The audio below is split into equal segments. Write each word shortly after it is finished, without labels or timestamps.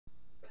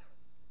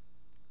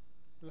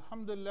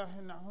Alhamdulillah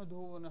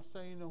nahmaduhu wa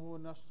nasta'inuhu wa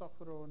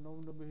nastaghfiruhu wa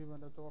nu'minu bihi wa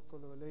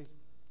natawakkalu alayhi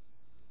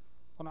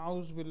wa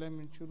na'udzu billahi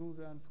min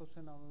shururi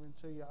anfusina wa min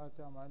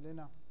sayyiati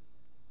a'malina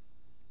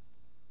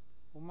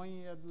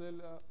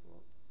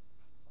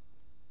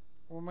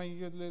ومن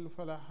يضلل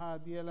فلا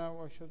هادي له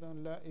واشهد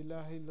ان لا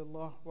اله الا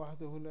الله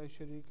وحده لا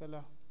شريك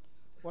له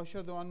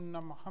واشهد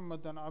ان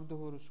محمدا عبده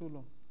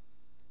ورسوله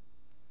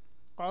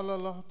قال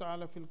الله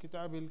تعالى في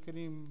الكتاب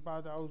الكريم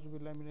بعد اعوذ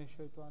بالله من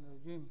الشيطان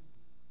الرجيم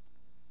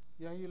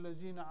يا أيها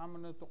الذين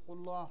آمنوا اتقوا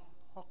الله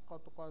حق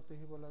تقاته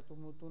ولا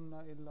تموتن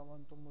إلا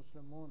وأنتم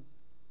مسلمون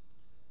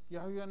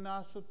يا أيها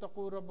الناس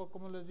اتقوا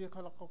ربكم الذي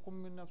خلقكم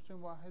من نفس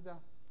واحدة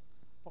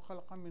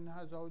وخلق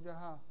منها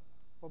زوجها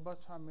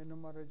وبث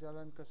منهما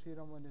رجالا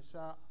كثيرا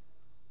ونساء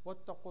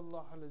واتقوا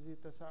الله الذي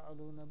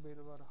تساءلون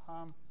به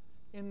والأرحام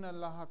إن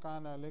الله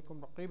كان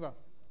عليكم رقيبا.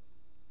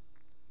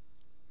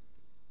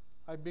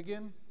 I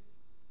begin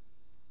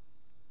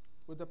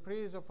with the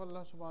praise of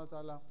Allah subhanahu wa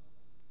ta'ala.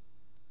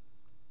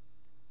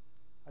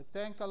 I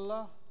thank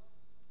Allah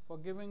for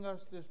giving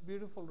us this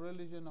beautiful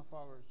religion of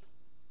ours.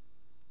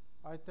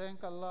 I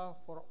thank Allah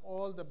for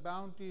all the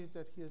bounties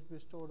that He has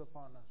bestowed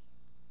upon us.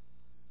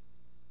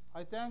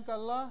 I thank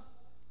Allah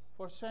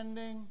for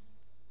sending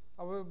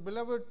our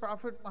beloved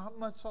Prophet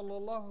Muhammad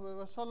sallallahu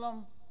alaihi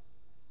wasallam,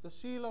 the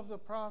seal of the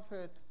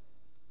Prophet,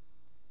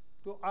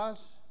 to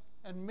us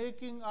and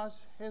making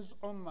us His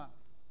ummah.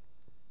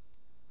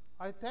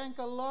 I thank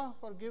Allah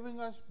for giving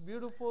us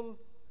beautiful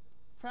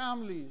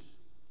families,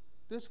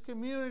 this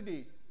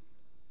community.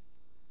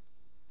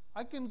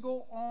 I can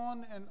go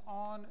on and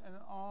on and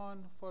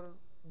on for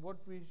what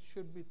we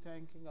should be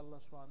thanking Allah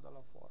subhanahu wa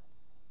ta'ala for.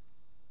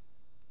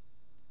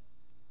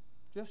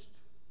 Just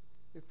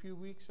a few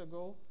weeks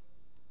ago,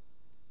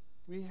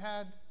 we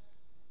had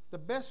the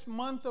best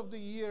month of the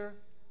year,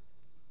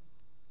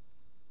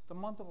 the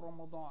month of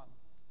Ramadan,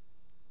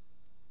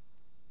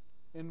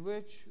 in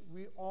which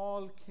we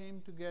all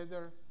came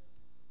together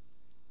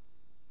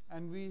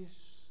and we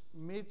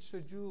made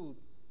sujood.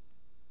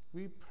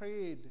 We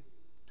prayed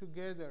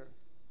together.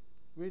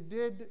 We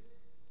did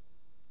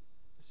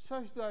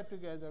sajda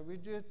together. We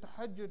did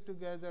tahajjud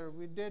together.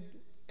 We did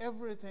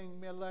everything.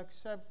 May Allah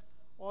accept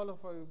all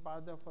of our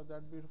ibadah for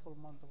that beautiful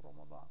month of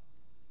Ramadan.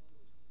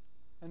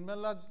 And may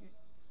Allah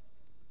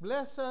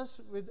bless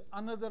us with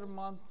another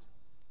month,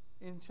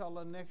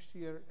 inshallah, next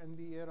year and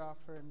the year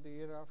after and the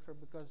year after,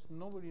 because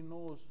nobody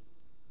knows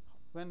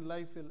when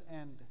life will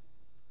end.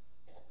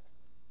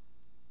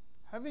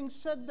 Having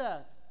said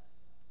that,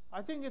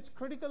 I think it's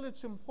critical,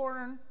 it's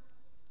important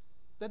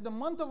that the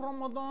month of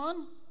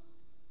Ramadan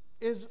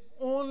is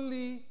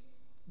only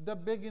the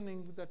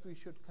beginning that we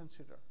should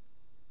consider.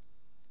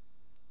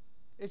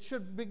 It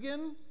should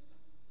begin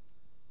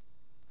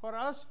for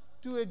us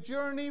to a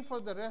journey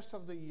for the rest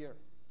of the year.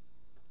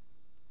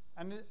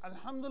 And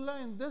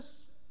alhamdulillah, in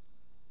this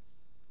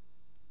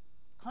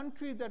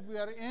country that we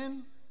are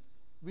in,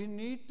 we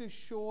need to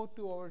show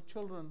to our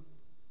children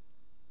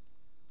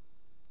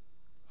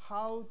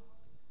how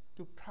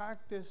to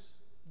practice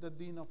the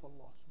deen of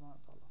Allah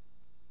subhanahu wa ta'ala.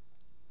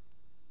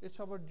 It's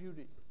our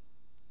duty.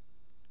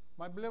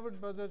 My beloved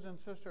brothers and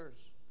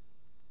sisters,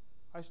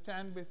 I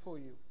stand before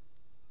you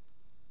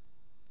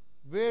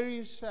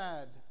very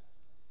sad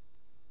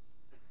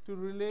to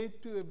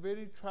relate to a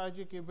very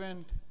tragic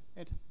event,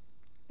 an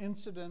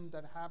incident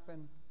that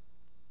happened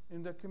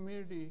in the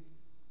community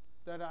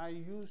that I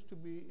used to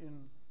be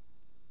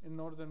in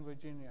Northern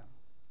Virginia,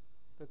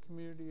 the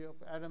community of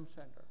Adams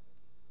Center,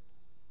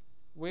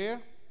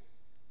 where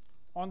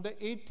on the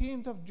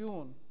 18th of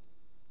June,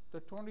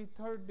 the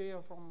 23rd day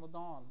of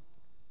Ramadan,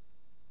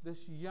 this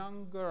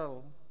young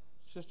girl,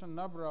 Sister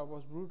Nabra,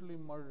 was brutally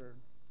murdered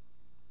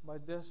by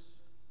this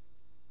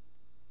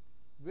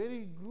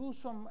very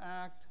gruesome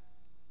act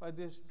by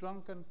this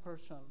drunken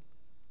person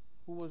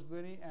who was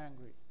very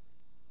angry.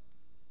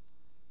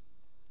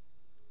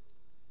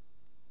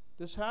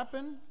 This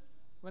happened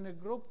when a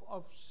group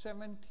of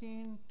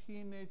 17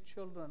 teenage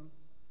children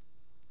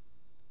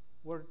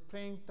were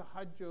praying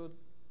tahajjud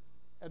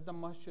at the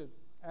masjid,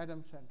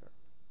 Adam Center.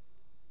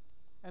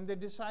 And they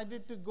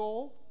decided to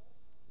go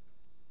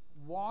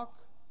walk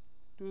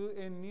to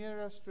a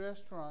nearest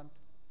restaurant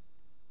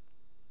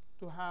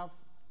to have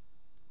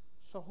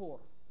sahur.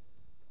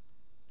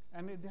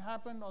 And it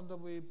happened on the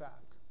way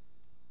back.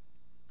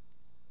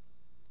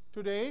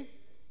 Today,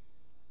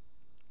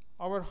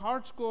 our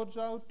hearts goes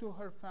out to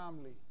her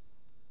family.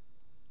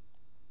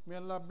 May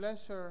Allah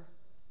bless her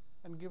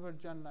and give her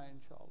Jannah,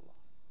 inshallah.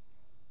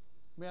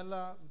 May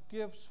Allah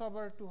give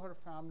sabr to her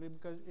family,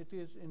 because it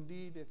is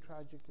indeed a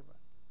tragic event.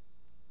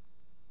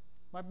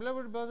 My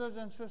beloved brothers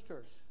and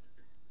sisters,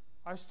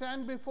 I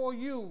stand before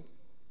you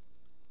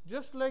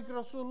just like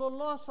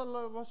Rasulullah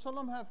sallallahu alaihi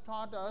wasallam have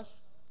taught us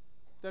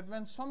that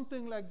when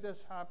something like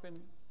this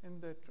happens,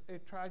 a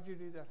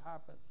tragedy that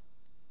happens,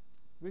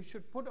 we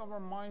should put our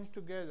minds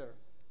together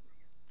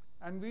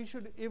and we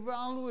should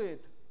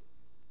evaluate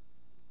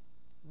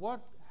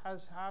what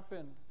has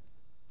happened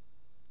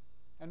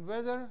and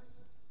whether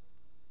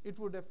it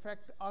would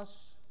affect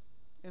us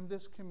in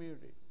this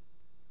community.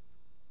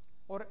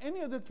 or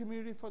any other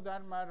community for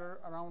that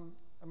matter around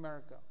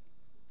America.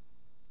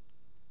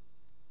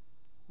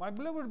 My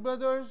beloved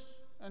brothers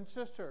and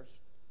sisters,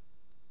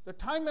 the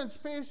time and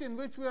space in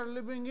which we are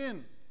living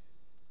in,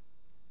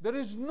 there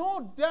is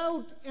no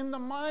doubt in the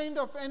mind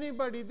of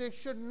anybody, there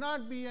should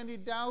not be any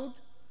doubt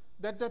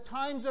that the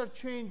times are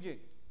changing.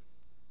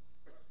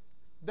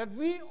 That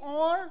we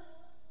are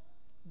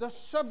the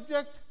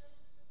subject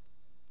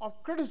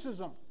of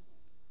criticism.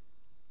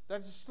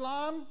 That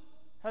Islam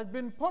has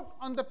been put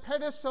on the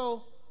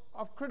pedestal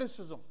of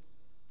criticism.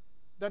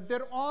 That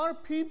there are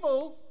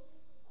people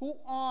who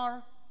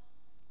are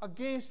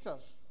against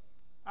us.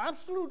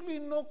 Absolutely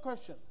no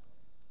question.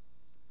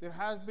 There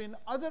has been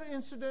other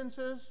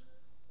incidences,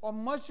 or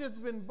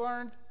masjids been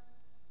burnt,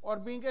 or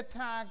being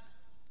attacked,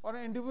 or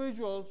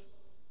individuals,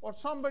 or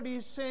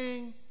somebody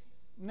saying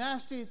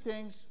nasty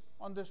things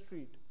on the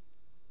street.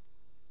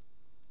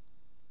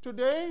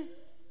 Today,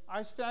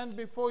 I stand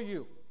before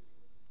you,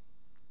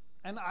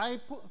 and I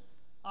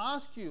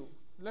ask you,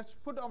 let's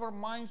put our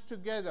minds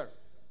together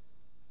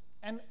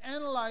and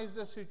analyze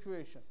the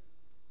situation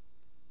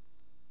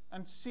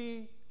and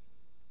see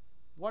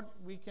what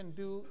we can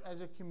do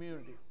as a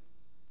community.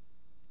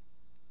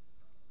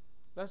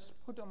 Let's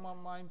put our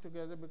mind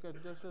together, because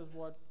this is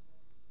what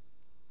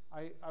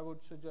I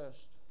would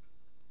suggest.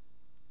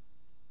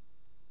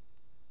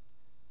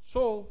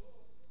 So,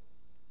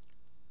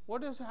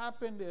 what has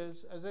happened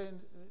is, as I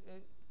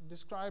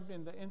described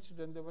in the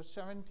incident, there were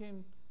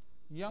 17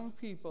 young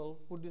people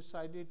who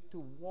decided to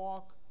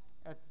walk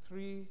at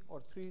 3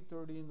 or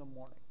 3:30 in the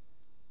morning.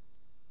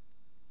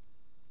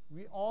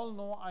 We all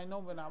know, I know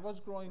when I was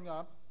growing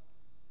up,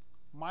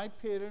 my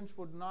parents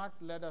would not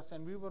let us,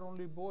 and we were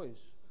only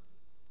boys,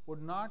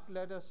 would not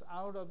let us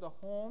out of the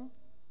home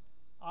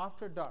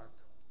after dark,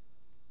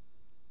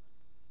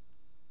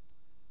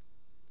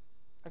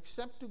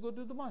 except to go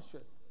to the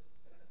masjid,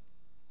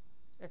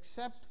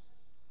 except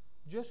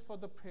just for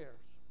the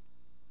prayers,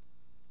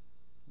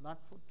 not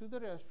to the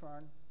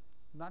restaurant,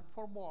 not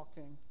for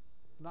walking,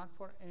 not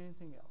for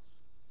anything else.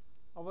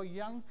 Our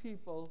young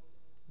people,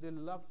 they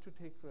love to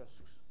take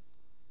risks.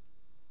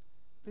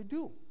 They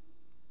do.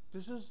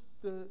 This is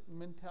the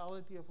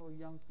mentality of our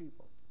young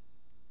people.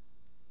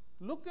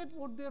 Look at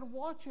what they're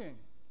watching.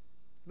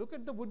 Look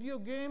at the video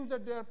games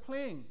that they're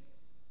playing,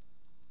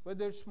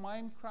 whether it's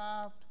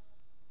Minecraft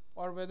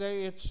or whether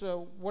it's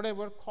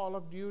whatever, Call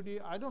of Duty,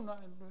 I don't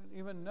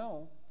even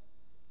know.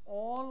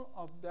 All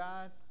of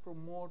that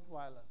promote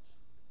violence,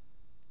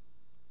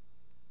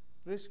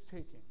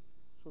 risk-taking.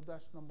 So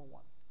that's number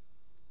one.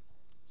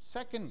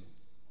 Second,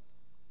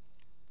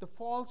 the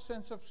false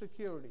sense of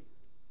security.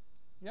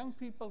 Young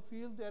people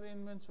feel they're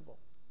invincible.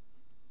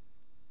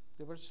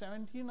 There were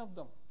 17 of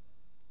them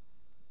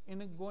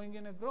going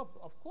in a group.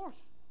 Of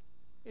course,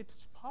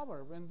 it's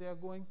power when they are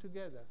going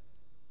together.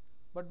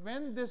 But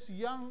when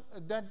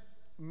that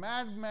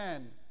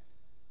madman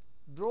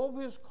drove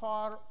his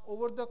car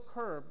over the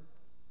curb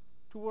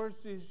towards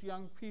these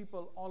young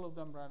people, all of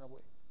them ran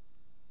away.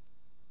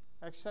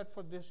 Except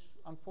for this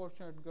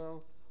unfortunate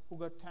girl who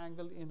got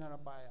tangled in her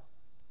abaya.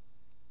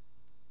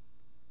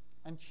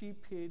 And she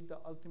paid the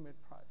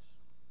ultimate price.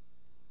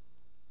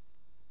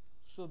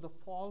 So the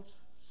false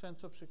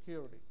sense of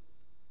security.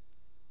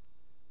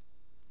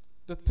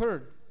 The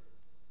third,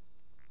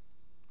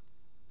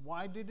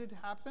 why did it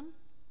happen?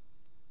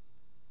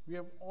 We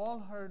have all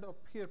heard of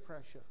peer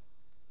pressure.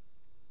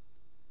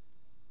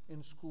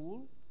 In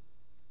school,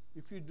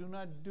 if you do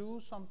not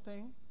do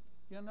something,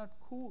 you're not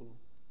cool.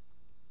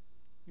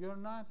 You're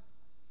not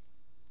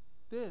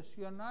this,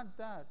 you're not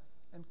that.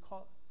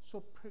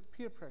 So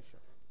peer pressure.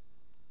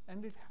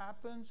 And it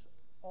happens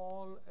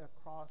all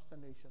across the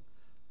nation.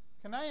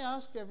 Can I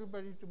ask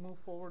everybody to move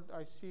forward?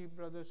 I see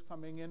brothers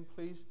coming in,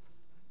 please.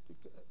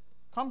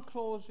 Come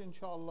close,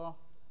 inshallah,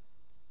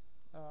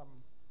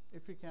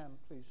 if you can,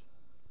 please.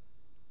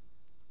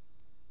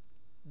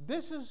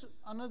 This is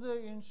another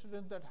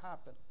incident that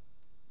happened.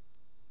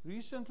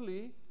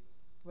 Recently,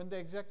 when the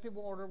executive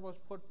order was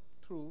put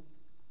through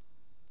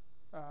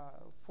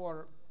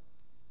for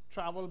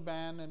travel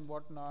ban and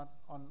whatnot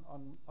on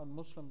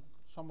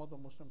some of the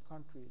Muslim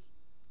countries,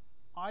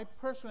 I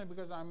personally,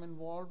 because I'm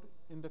involved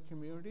in the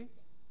community,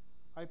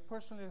 I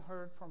personally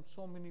heard from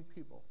so many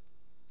people,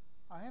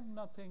 I have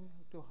nothing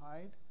to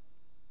hide.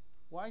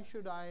 Why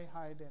should I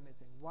hide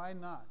anything? Why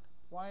not?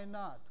 Why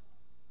not?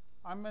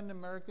 I'm an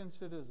American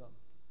citizen.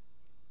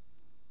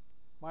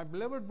 My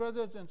beloved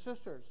brothers and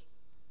sisters,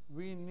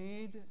 we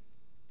need,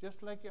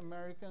 just like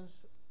Americans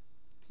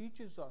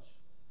teaches us,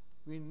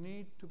 we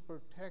need to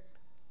protect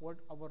what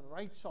our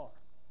rights are.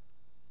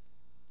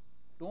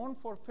 Don't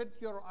forfeit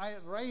your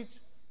rights,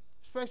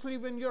 especially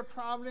when you're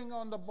traveling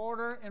on the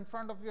border in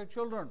front of your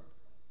children.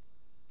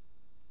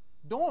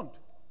 Don't,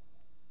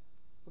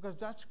 because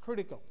that's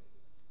critical.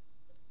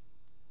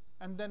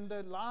 And then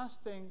the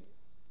last thing,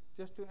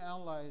 just to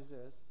analyze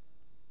is,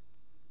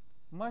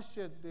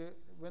 masjid,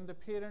 when the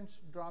parents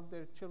drop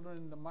their children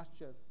in the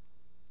masjid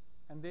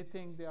and they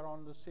think they are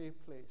on the safe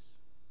place.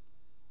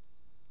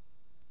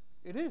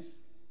 It is.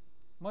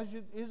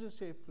 Masjid is a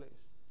safe place.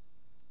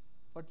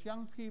 But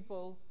young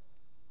people,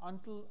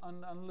 until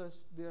and unless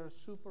they are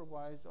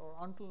supervised, or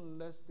until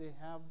unless they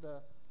have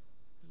the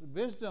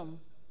wisdom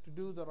to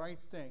do the right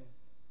thing,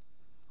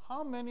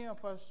 how many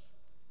of us,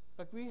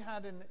 like we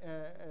had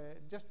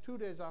just 2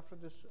 days after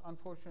this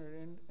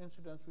unfortunate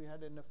incident, we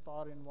had an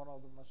iftar in one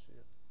of the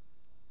masjid.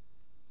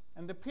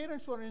 And the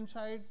parents were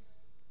inside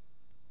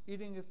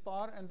eating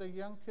iftar, and the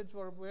young kids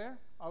were where?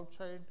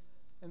 Outside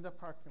in the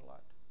parking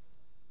lot,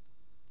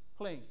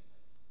 playing,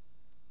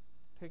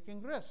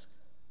 taking risk,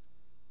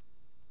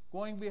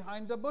 going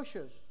behind the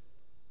bushes,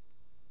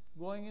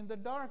 going in the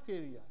dark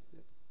area,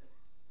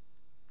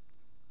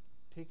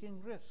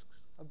 taking risks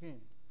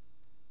again.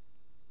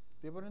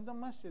 They were in the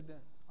masjid.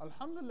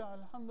 Alhamdulillah,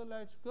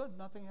 alhamdulillah, it's good,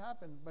 nothing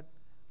happened. But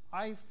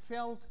I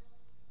felt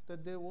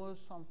that there was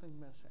something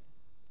missing.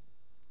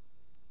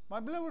 My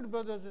beloved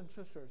brothers and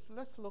sisters,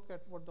 let's look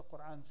at what the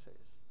Quran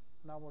says.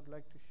 And I would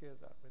like to share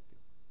that with you.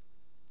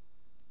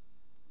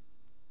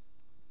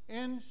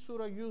 In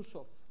Surah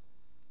Yusuf,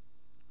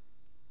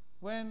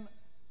 when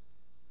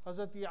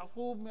Hazrat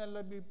Yaqub, may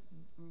Allah be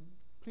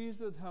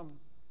pleased with him,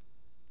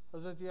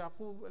 Hazrat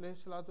Yaqub alayhi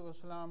salatu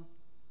wasalam,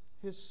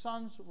 his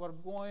sons were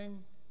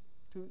going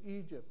to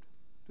Egypt,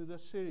 to the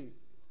city,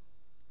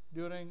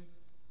 during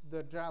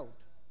the drought.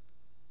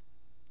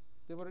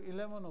 There were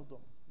 11 of them.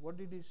 What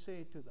did he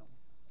say to them?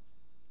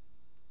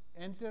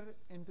 Enter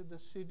into the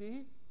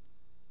city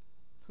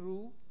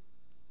through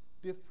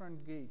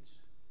different gates,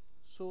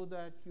 so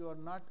that you are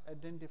not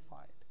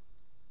identified,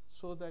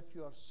 so that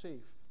you are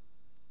safe.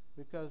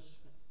 Because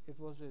it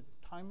was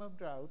a time of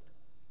drought,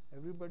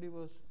 everybody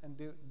was, and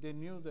they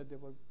knew that they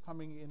were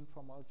coming in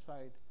from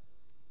outside.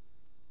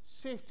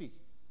 Safety.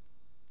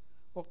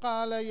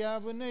 وقال يا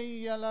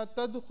بني لا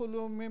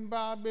تدخلوا من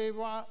باب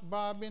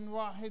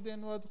واحد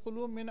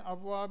وادخلوا من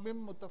أبواب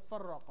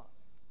متفرقة.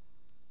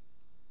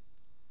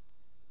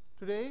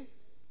 Today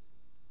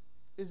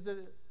is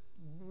the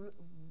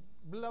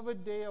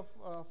beloved day of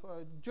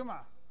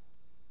Jumma.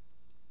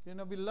 You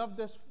know, we love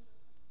this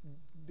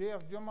day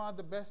of Jumma,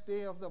 the best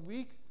day of the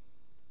week,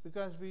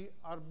 because we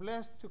are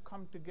blessed to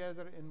come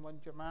together in one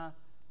Jama'ah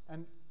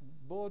and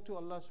bow to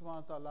Allah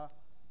subhanahu wa ta'ala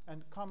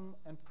and come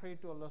and pray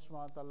to Allah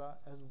subhanahu wa ta'ala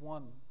as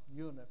one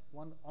unit,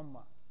 one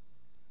ummah.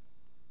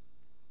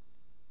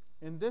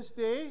 In this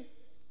day,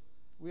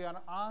 we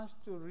are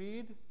asked to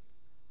read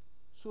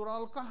Surah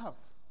Al-Kahf.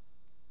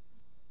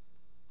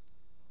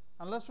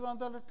 Allah subhanahu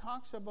wa ta'ala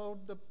talks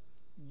about the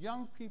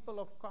young people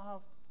of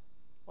Kahf,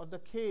 or the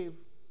cave.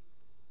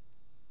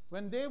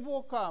 When they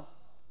woke up,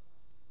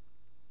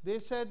 they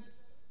said,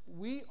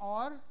 we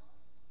are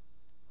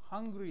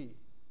hungry.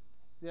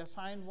 They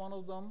assigned one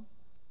of them,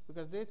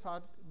 because they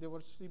thought they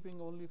were sleeping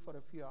only for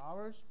a few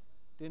hours,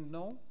 didn't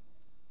know.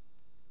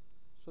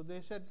 So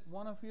they said,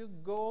 one of you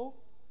go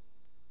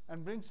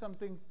and bring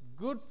something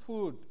good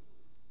food.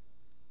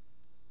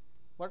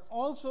 But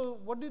also,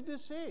 what did they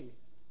say?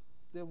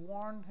 They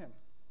warned him.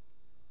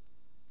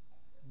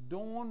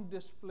 Don't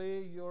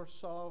display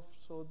yourself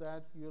so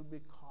that you'll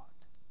be caught.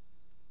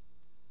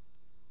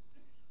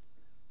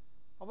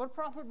 Our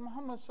Prophet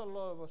Muhammad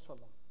sallallahu alaihi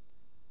wasallam,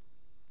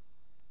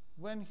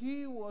 when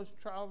he was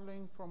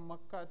traveling from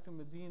Makkah to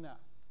Medina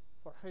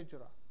for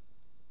Hijrah,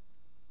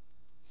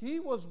 he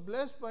was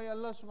blessed by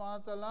Allah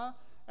subhanahu wa ta'ala,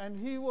 and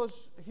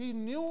he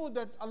knew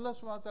that Allah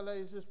subhanahu wa ta'ala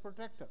is his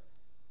protector.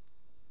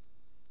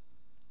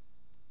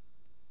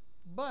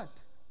 But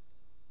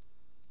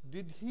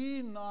did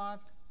he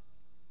not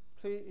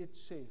play it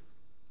safe?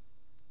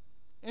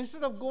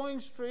 Instead of going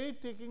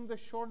straight, taking the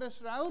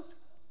shortest route,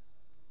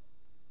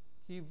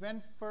 he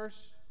went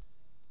first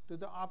to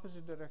the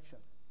opposite direction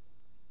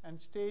and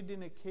stayed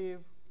in a cave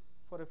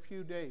for a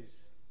few days.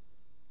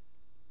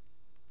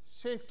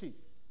 Safety,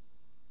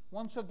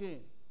 once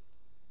again.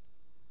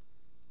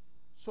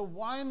 So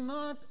why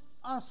not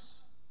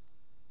us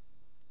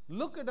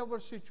look at our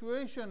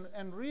situation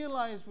and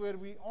realize where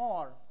we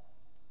are,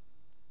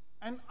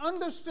 and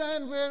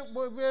understand where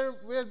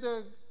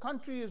the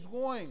country is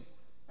going,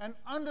 and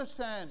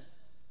understand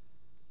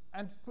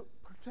and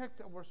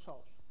protect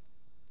ourselves.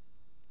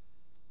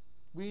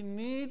 We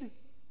need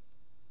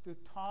to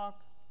talk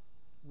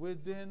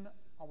within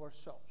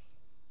ourselves.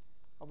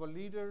 Our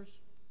leaders,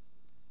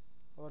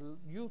 our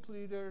youth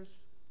leaders,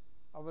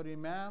 our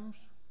imams,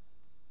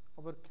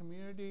 our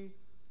community,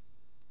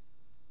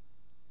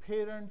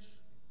 parents,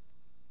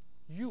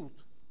 youth,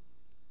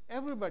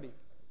 everybody,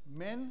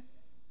 men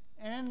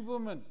and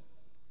women,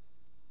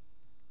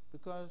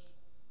 because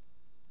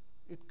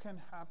it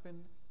can happen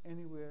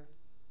anywhere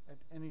at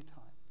any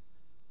time.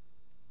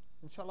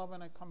 Inshallah,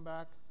 when I come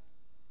back,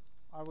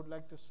 I would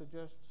like to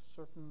suggest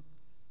certain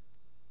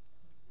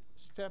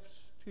steps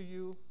to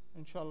you,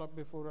 inshallah,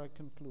 before I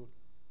conclude.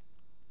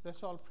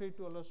 Let's all pray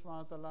to Allah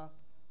subhanahu wa ta'ala,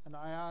 and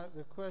I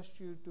request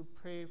you to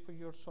pray for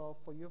yourself,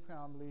 for your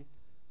family,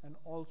 and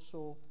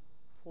also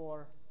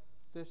for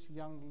this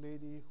young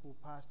lady who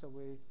passed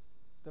away,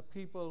 the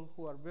people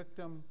who are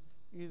victim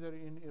either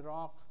in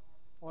Iraq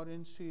or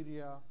in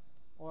Syria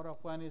or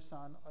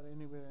Afghanistan or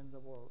anywhere in the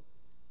world.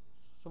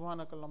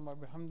 Subhanakallahumma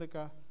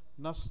bihamdika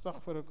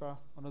nastaghfiruka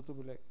wa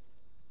natubu ilayk.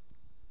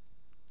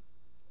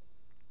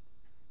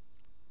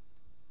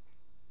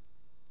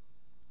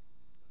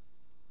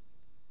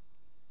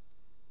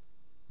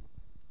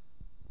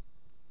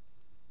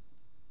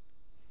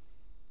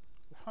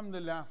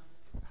 Alhamdulillah.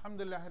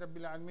 Alhamdulillah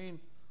Rabbil Alameen.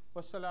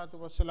 Wassalatu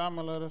wassalam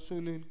ala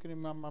Rasulil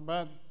Karim amma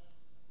ba'd.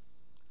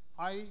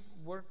 I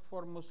work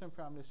for Muslim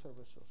Family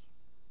Services.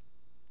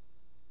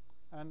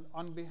 And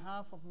on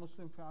behalf of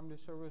Muslim Family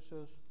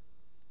Services,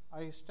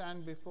 I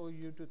stand before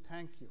you to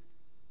thank you.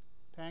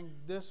 Thank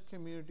this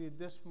community,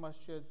 this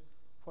masjid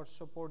for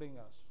supporting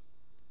us.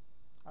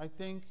 I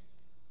think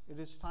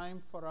it is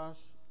time for us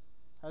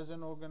as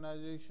an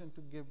organization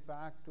to give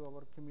back to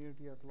our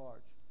community at large.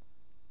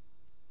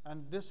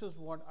 And this is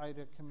what I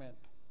recommend.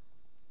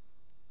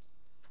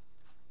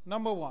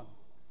 Number one,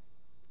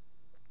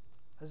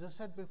 as I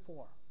said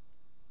before,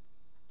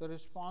 the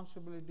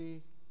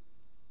responsibility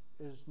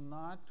is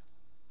not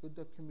with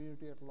the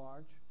community at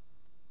large,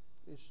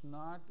 it's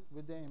not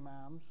with the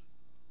imams,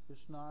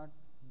 it's not,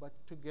 but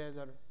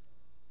together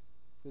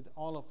with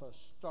all of us,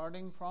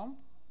 starting from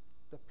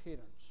the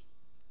parents.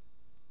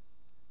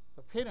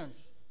 The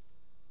parents,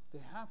 they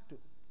have to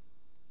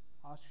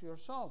ask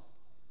yourself,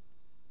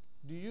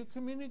 do you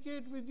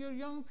communicate with your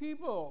young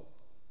people?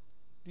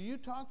 Do you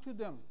talk to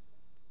them?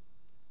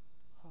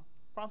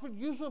 Prophet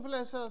Yusuf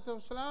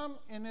ﷺ,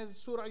 in his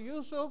Surah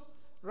Yusuf,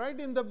 right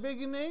in the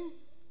beginning,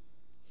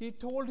 he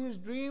told his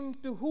dream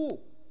to who?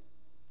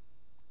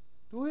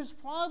 To his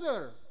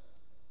father.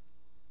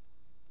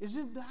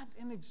 Isn't that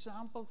an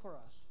example for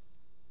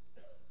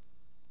us?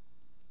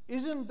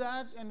 Isn't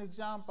that an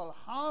example?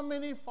 How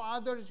many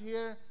fathers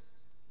here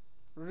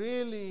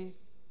really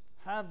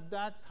have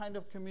that kind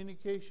of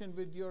communication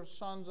with your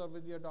sons or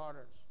with your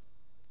daughters?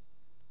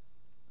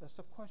 That's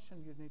the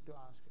question you need to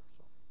ask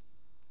yourself.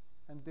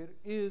 And there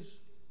is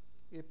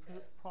a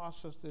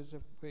process, there's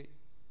a way.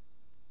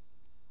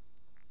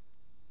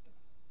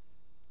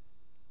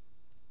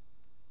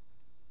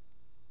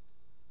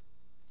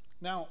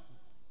 Now,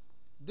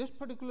 this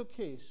particular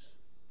case,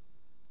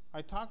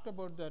 I talked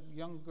about that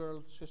young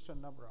girl, Sister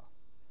Nabra,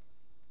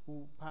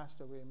 who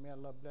passed away. May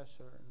Allah bless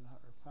her and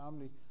her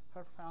family.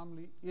 Her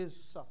family is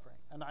suffering.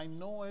 And I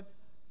know it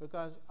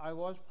because I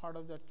was part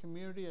of that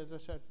community, as I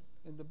said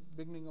in the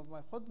beginning of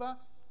my khutbah,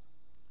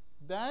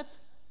 that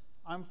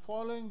I'm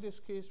following this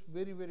case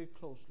very, very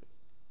closely.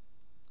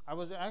 I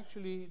was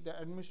actually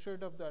the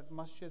administrator of that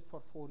masjid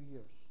for 4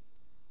 years.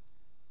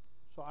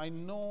 So I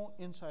know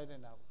inside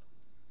and out.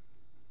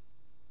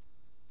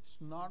 It's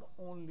not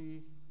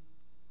only,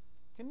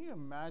 can you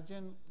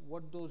imagine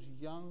what those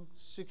young,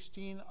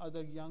 16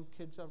 other young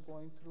kids are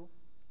going through?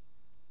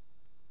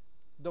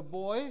 The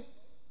boy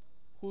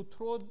who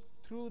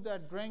threw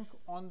that drink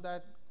on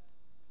that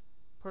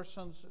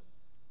person's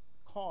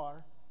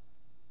car,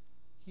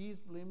 he's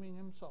blaming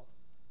himself.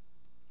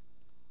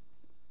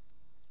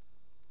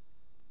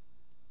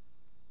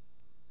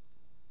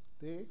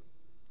 They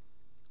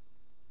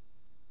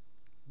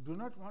do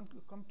not want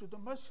to come to the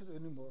masjid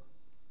anymore.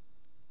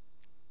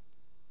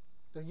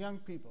 The young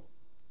people.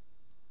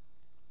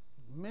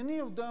 Many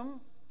of them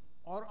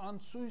are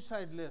on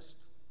suicide list,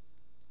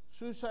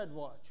 suicide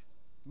watch.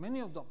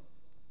 Many of them.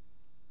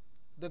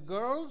 The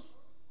girls,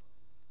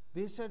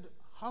 they said,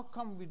 how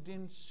come we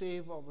didn't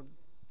save our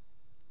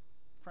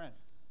friend?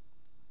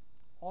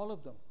 All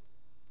of them,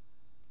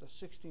 the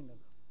 16 of them.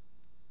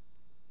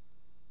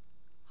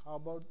 How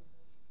about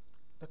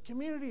the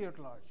community at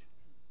large?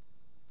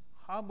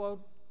 How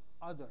about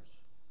others?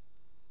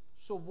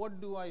 So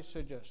what do I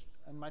suggest?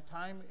 And my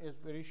time is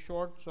very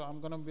short, so I'm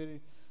going to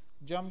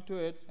jump to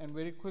it, and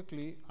very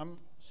quickly, I'm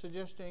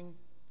suggesting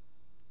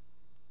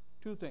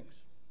 2 things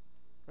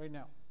right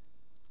now.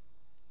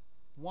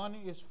 One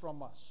is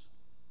from us.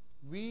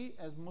 We,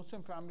 as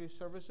Muslim Family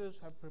Services,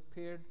 have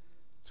prepared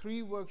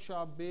 3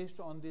 workshops based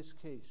on this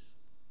case.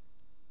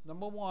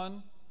 Number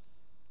 1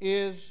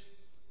 is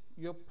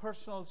your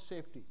personal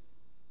safety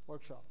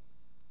workshop.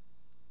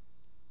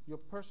 Your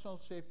personal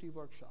safety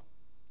workshop.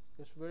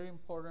 It's very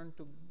important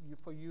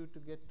for you to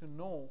get to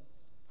know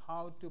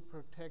how to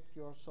protect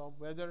yourself,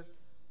 whether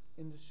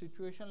in a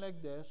situation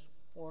like this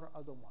or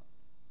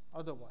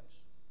otherwise.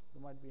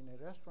 You might be in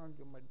a restaurant,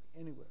 you might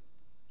be anywhere.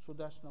 So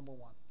that's number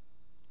 1.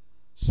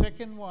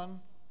 Second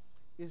one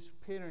is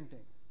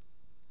parenting.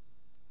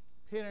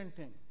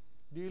 Parenting,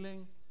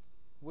 dealing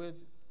with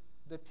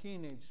the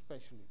teenage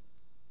especially.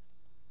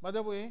 By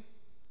the way,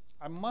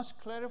 I must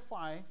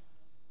clarify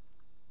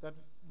that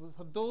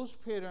for those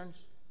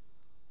parents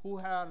who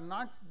are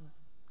not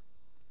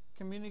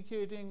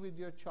communicating with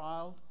your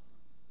child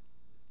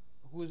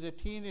who is a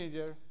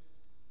teenager,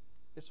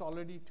 it's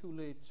already too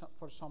late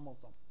for some of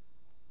them.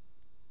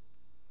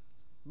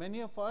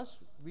 Many of us,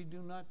 we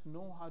do not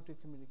know how to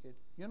communicate.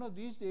 You know,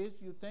 these days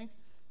you think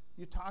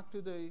you talk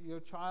to your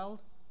child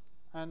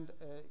and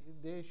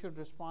they should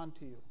respond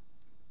to you.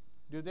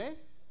 Do they?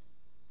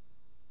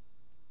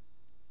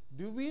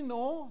 Do we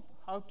know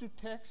how to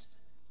text?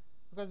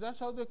 Because that's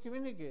how they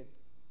communicate.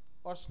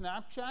 Or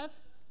Snapchat,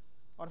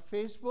 or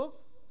Facebook.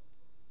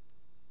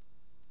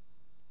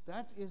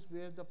 That is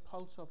where the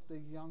pulse of the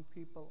young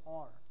people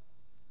are.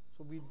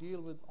 So we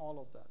deal with all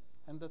of that.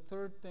 And the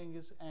third thing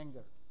is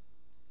anger.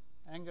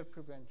 Anger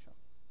prevention.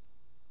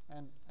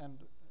 And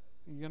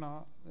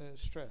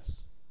stress.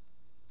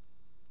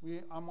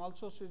 I'm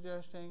also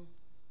suggesting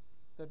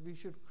that we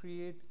should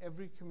create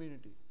every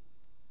community,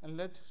 and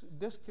let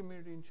this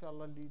community,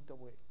 inshallah, lead the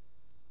way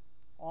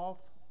of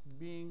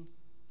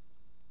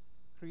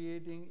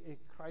creating a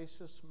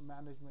crisis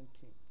management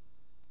team.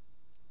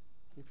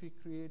 If we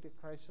create a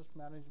crisis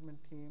management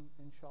team,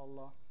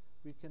 inshallah,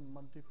 we can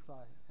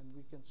multiply and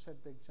we can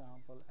set the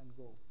example and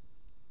go.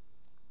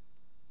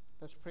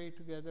 Let's pray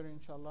together,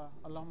 inshallah.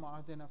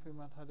 Allahumma ahdina fi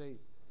man hadayt,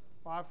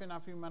 wa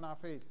afina fi man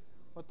afayt,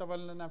 wa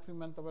tawallana fi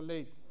man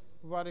tawallayt,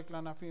 wa barik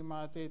lana fi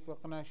ma atayt, wa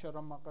qina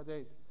sharra ma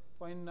qadayt,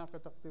 wa innaka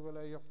taqdi wa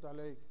la yuqda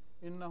alayk,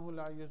 innahu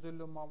la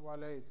yuzillu man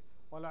walayt,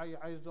 wa la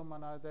yu'izzu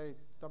man adayt,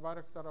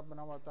 tabarakta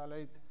rabbana wa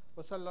ta'alayt.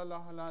 وصلى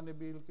الله على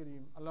نبي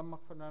الكريم اللهم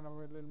اغفر لنا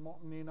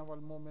وللمؤمنين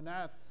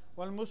والمؤمنات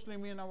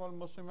والمسلمين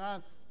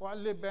والمسلمات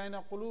وألف بين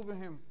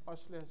قلوبهم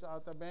وأصلح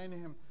ذات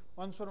بينهم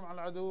وانصرهم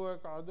على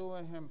عدوك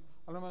عدوهم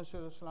اللهم انصر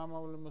الإسلام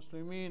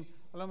والمسلمين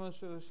اللهم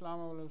انصر الإسلام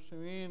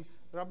والمسلمين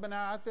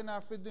ربنا آتنا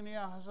في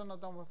الدنيا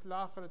حسنة وفي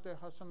الآخرة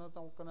حسنة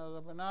وقنا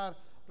عذاب النار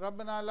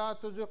ربنا لا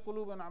تزغ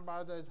قلوبنا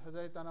بعد إذ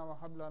هديتنا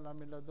وهب لنا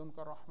من لدنك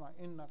رحمة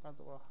إنك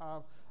أنت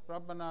الوهاب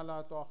ربنا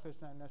لا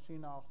تؤاخذنا إن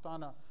نسينا أو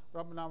أخطأنا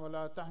ربنا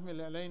ولا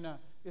تحمل علينا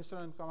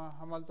إصرا كما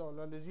حملته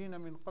على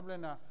الذين من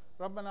قبلنا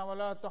ربنا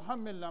ولا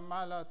تحملنا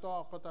ما لا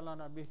طاقة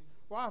لنا به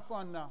واعف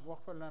عنا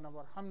واغفر لنا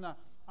وارحمنا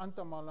أنت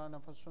مولانا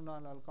فانصرنا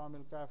على القوم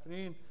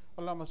الكافرين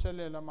اللهم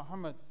صل على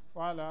محمد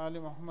وعلى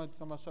آل محمد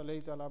كما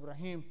صليت على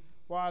إبراهيم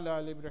وعلى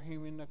آل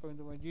إبراهيم إنك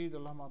حميد مجيد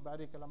اللهم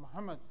بارك على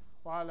محمد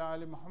وعلى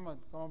آل محمد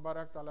كما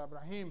باركت على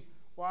إبراهيم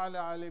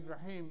وعلى آل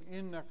إبراهيم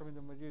إنك حميد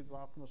مجيد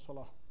وأقم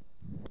الصلاة.